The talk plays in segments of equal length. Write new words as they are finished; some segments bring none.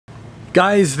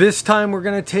Guys, this time we're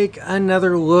going to take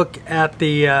another look at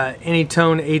the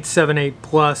AnyTone 878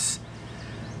 Plus.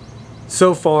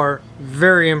 So far,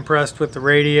 very impressed with the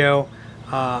radio.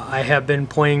 I have been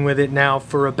playing with it now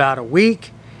for about a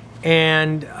week,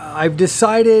 and I've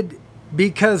decided,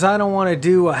 because I don't want to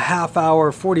do a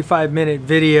half-hour, 45-minute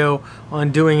video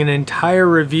on doing an entire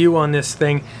review on this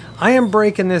thing, I am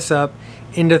breaking this up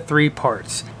into 3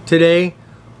 parts. Today,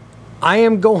 I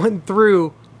am going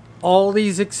through all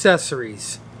these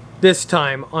accessories, this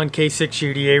time on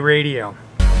K6UDA radio.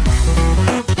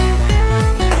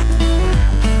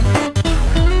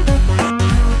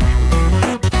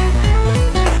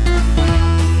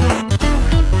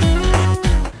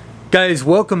 Guys,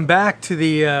 welcome back to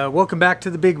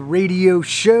the big radio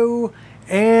show.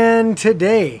 And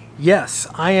today, yes,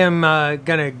 I am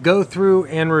gonna go through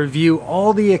and review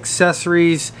all the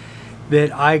accessories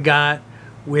that I got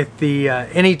with the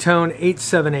AnyTone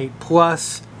 878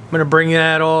 Plus. I'm going to bring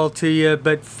that all to you,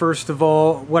 but first of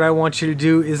all, what I want you to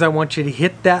do is I want you to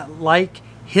hit that like,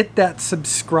 hit that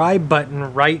subscribe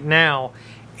button right now,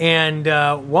 and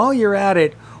while you're at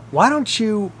it, why don't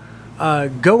you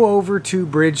go over to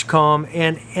Bridgecom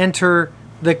and enter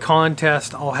the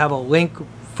contest. I'll have a link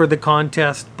for the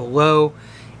contest below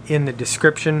in the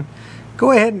description. Go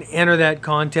ahead and enter that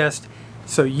contest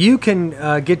so you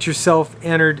can get yourself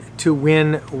entered to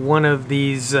win one of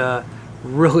these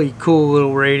really cool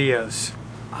little radios.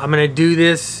 I'm going to do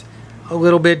this a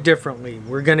little bit differently.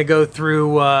 We're going to go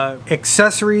through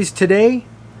accessories today.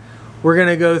 We're going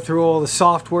to go through all the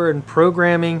software and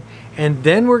programming, and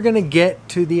then we're going to get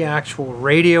to the actual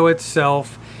radio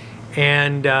itself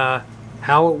and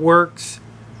how it works,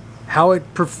 how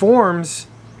it performs,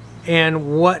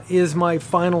 and what is my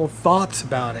final thoughts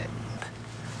about it.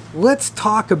 Let's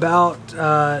talk about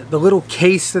the little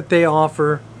case that they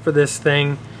offer for this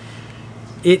thing.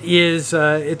 It's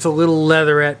a little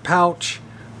leatherette pouch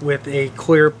with a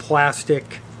clear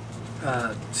plastic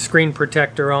screen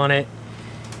protector on it.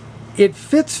 It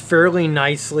fits fairly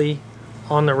nicely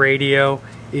on the radio.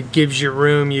 It gives you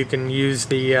room. You can use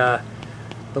the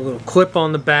little clip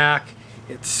on the back.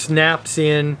 It snaps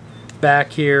in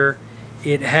back here.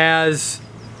 It has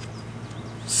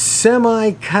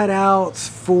semi cutouts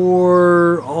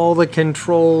for all the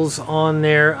controls on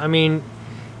there. I mean,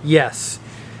 yes,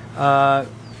 I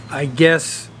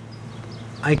guess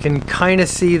I can kind of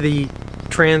see the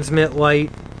transmit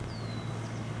light.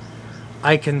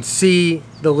 I can see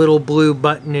the little blue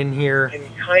button in here. I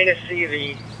can kind of see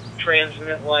the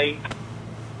transmit light.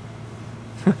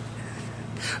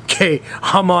 Okay,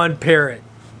 I'm on Parrot.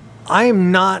 I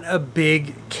am not a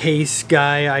big case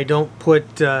guy. I don't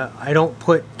put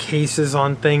cases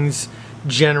on things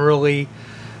generally.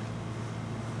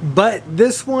 But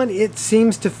this one, it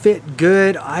seems to fit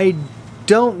good. I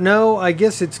don't know. I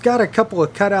guess it's got a couple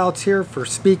of cutouts here for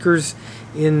speakers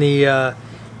in the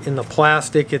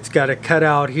plastic. It's got a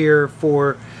cutout here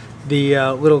for the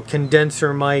little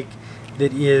condenser mic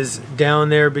that is down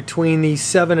there between these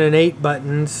 7 and 8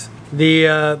 buttons.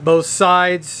 The both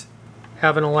sides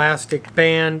have an elastic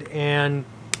band, and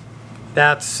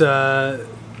that's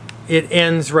it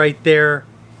ends right there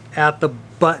at the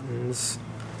buttons.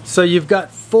 So you've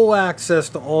got full access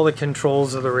to all the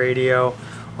controls of the radio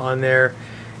on there.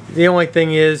 The only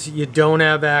thing is you don't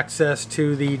have access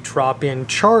to the drop-in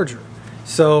charger.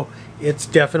 So it's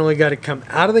definitely got to come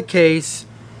out of the case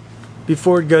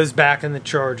before it goes back in the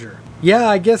charger. Yeah,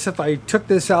 I guess if I took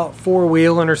this out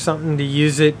 4-wheeling or something to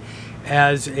use it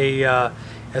as a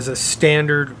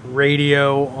standard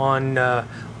radio on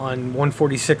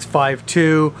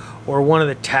 146.52 or one of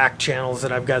the TAC channels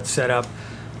that I've got set up,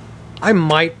 I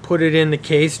might put it in the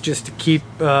case just to keep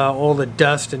all the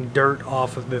dust and dirt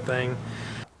off of the thing.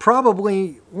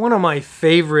 Probably one of my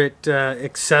favorite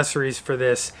accessories for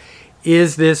this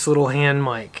is this little hand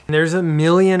mic. There's a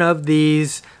million of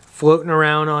these floating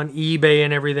around on eBay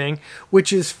and everything,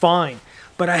 which is fine,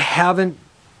 but I haven't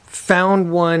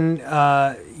found one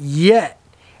yet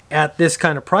at this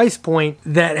kind of price point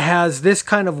that has this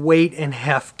kind of weight and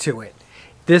heft to it.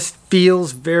 This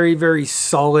feels very, very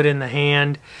solid in the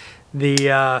hand.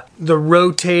 The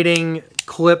rotating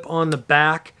clip on the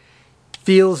back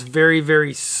feels very,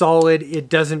 very solid. It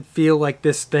doesn't feel like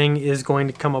this thing is going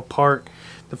to come apart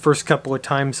the first couple of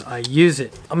times I use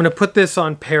it. I'm going to put this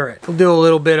on Parrot. We'll do a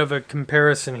little bit of a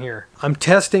comparison here. I'm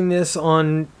testing this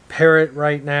on Parrot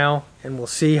right now, and we'll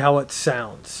see how it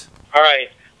sounds. All right,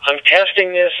 I'm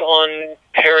testing this on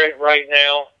Parrot right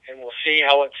now, and we'll see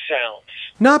how it sounds.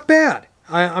 Not bad.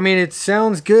 I mean, it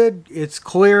sounds good. It's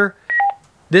clear.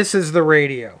 This is the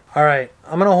radio. All right,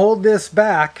 I'm going to hold this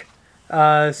back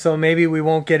so maybe we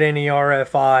won't get any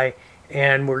RFI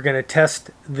and we're going to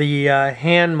test the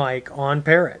hand mic on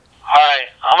Parrot. Alright,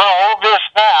 I'm going to hold this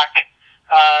back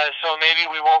so maybe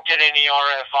we won't get any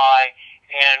RFI,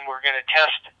 and we're going to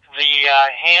test the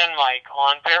hand mic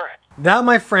on Parrot. That,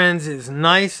 my friends, is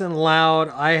nice and loud.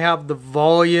 I have the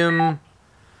volume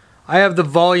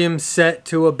set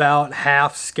to about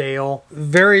half scale.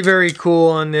 Very, very cool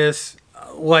on this.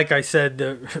 Like I said,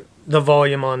 the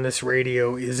volume on this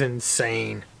radio is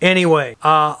insane. Anyway,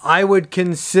 I would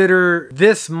consider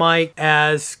this mic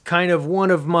as kind of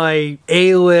one of my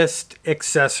A-list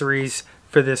accessories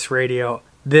for this radio.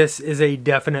 This is a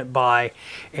definite buy,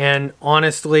 and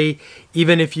honestly,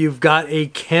 even if you've got a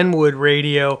Kenwood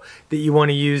radio that you want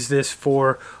to use this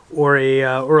for, or a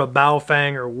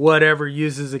Baofeng or whatever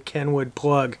uses a Kenwood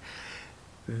plug,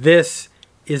 this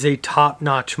is a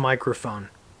top-notch microphone.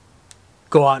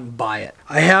 Go out and buy it.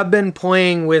 I have been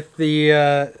playing with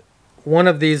the one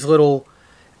of these little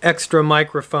extra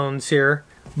microphones here.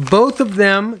 Both of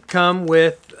them come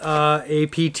with a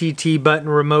PTT button,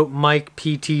 remote mic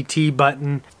PTT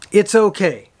button. It's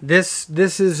okay. This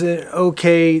is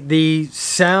okay. The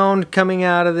sound coming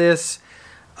out of this,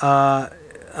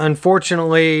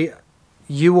 unfortunately,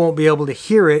 you won't be able to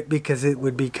hear it because it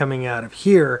would be coming out of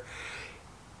here.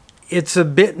 It's a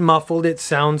bit muffled. It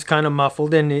sounds kind of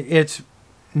muffled, and it's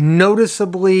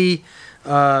noticeably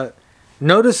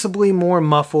more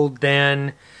muffled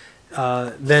than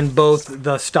both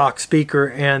the stock speaker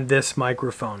and this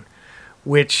microphone,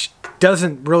 which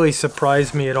doesn't really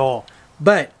surprise me at all.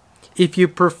 But if you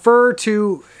prefer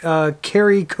to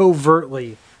carry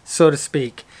covertly, so to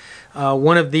speak,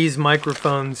 one of these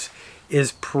microphones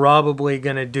is probably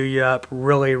going to do you up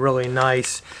really, really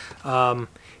nice.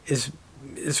 As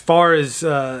far as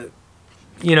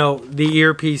you know, the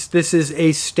earpiece, this is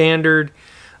a standard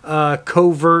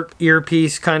covert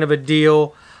earpiece kind of a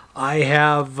deal.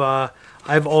 I've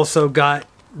also got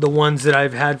the ones that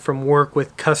I've had from work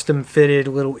with custom fitted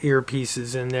little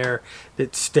earpieces in there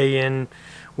that stay in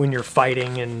when you're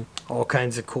fighting and all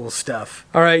kinds of cool stuff.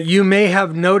 All right, you may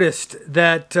have noticed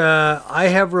that I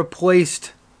have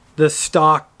replaced the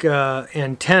stock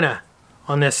antenna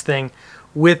on this thing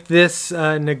with this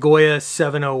Nagoya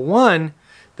 701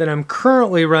 that I'm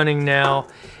currently running now,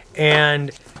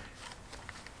 and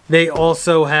they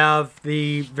also have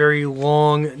the very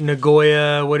long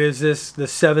Nagoya, what is this, the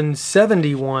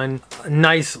 771, a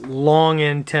nice long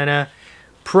antenna.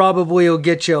 Probably will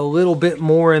get you a little bit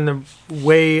more in the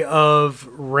way of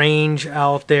range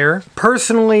out there.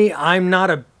 Personally, I'm not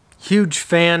a huge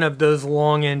fan of those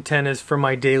long antennas for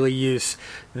my daily use.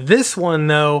 This one,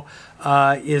 though,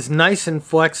 is nice and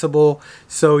flexible,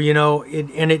 so, you know,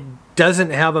 it doesn't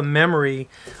have a memory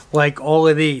like all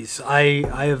of these.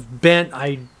 I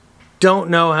don't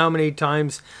know how many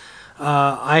times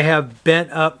I have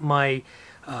bent up my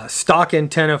stock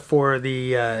antenna for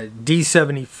the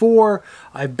D74.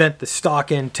 I bent the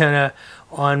stock antenna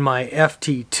on my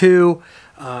FT2.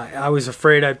 I was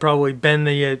afraid I'd probably bend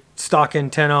the stock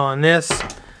antenna on this.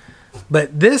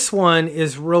 But this one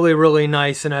is really, really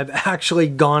nice, and I've actually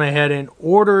gone ahead and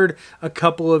ordered a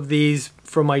couple of these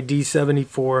for my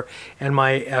D74 and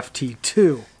my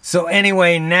FT2. So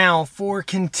anyway, now for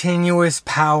continuous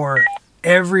power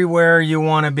everywhere you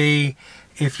want to be.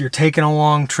 If you're taking a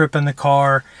long trip in the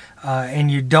car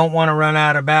and you don't want to run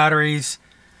out of batteries,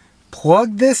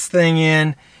 plug this thing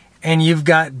in and you've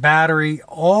got battery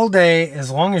all day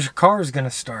as long as your car is going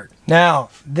to start. Now,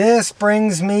 this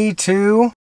brings me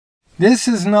to, this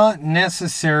is not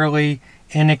necessarily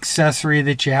an accessory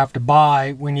that you have to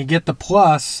buy. When you get the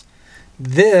Plus,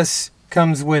 this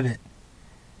comes with it.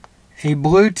 A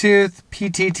Bluetooth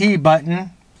PTT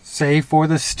button, say for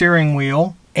the steering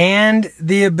wheel, and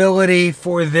the ability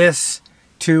for this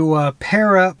to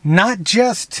pair up not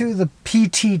just to the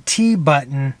PTT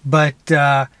button, but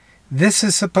this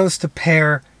is supposed to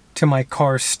pair to my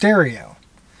car stereo.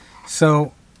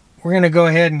 So we're going to go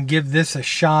ahead and give this a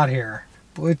shot here.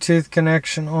 Bluetooth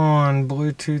connection on,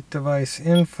 Bluetooth device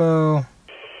info. Wireless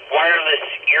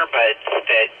earbuds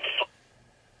that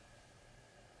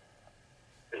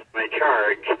my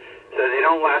charge, so they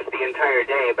don't last the entire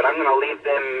day, but I'm going to leave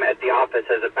them at the office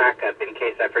as a backup in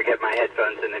case I forget my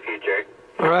headphones in the future.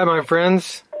 All right, my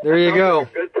friends, there you go.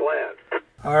 Good plan.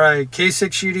 All right,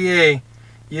 K6UDA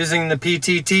using the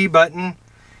PTT button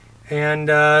and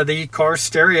the car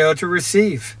stereo to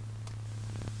receive.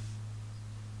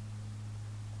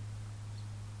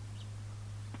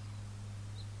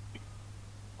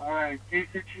 All right,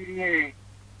 K6UDA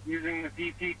using the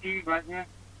PTT button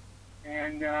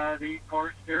and the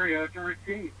car stereo to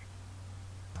receive.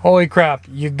 Holy crap,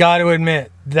 you got to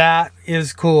admit, that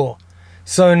is cool.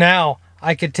 So now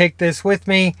I could take this with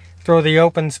me, throw the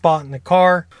open spot in the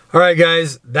car. All right,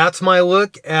 guys, that's my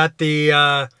look at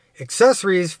the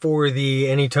accessories for the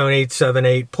AnyTone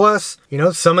 878 Plus. You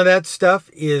know, some of that stuff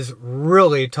is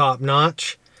really top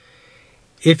notch.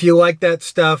 If you like that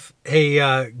stuff, hey,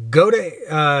 go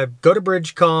to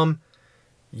Bridgecom.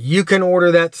 You can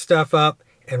order that stuff up,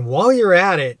 and while you're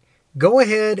at it, go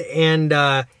ahead and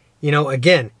you know,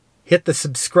 again, hit the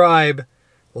subscribe,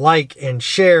 like, and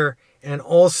share, and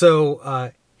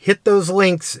also hit those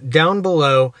links down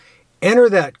below. Enter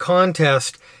that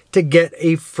contest to get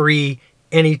a free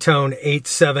AnyTone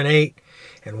 878.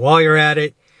 And while you're at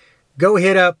it, go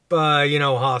hit up, you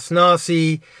know, Haas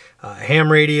Nasi,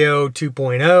 Ham Radio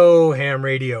 2.0, Ham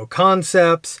Radio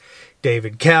Concepts,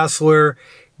 David Kassler.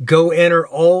 Go enter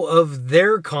all of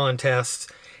their contests,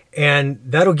 and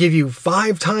that'll give you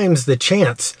 5 times the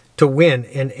chance to win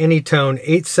an AnyTone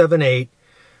 878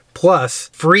 Plus,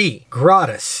 free,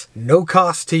 gratis, no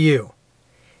cost to you.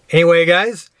 Anyway,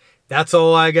 guys, that's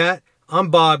all I got. I'm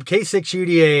Bob,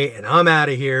 K6UDA, and I'm out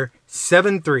of here.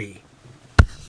 7-3.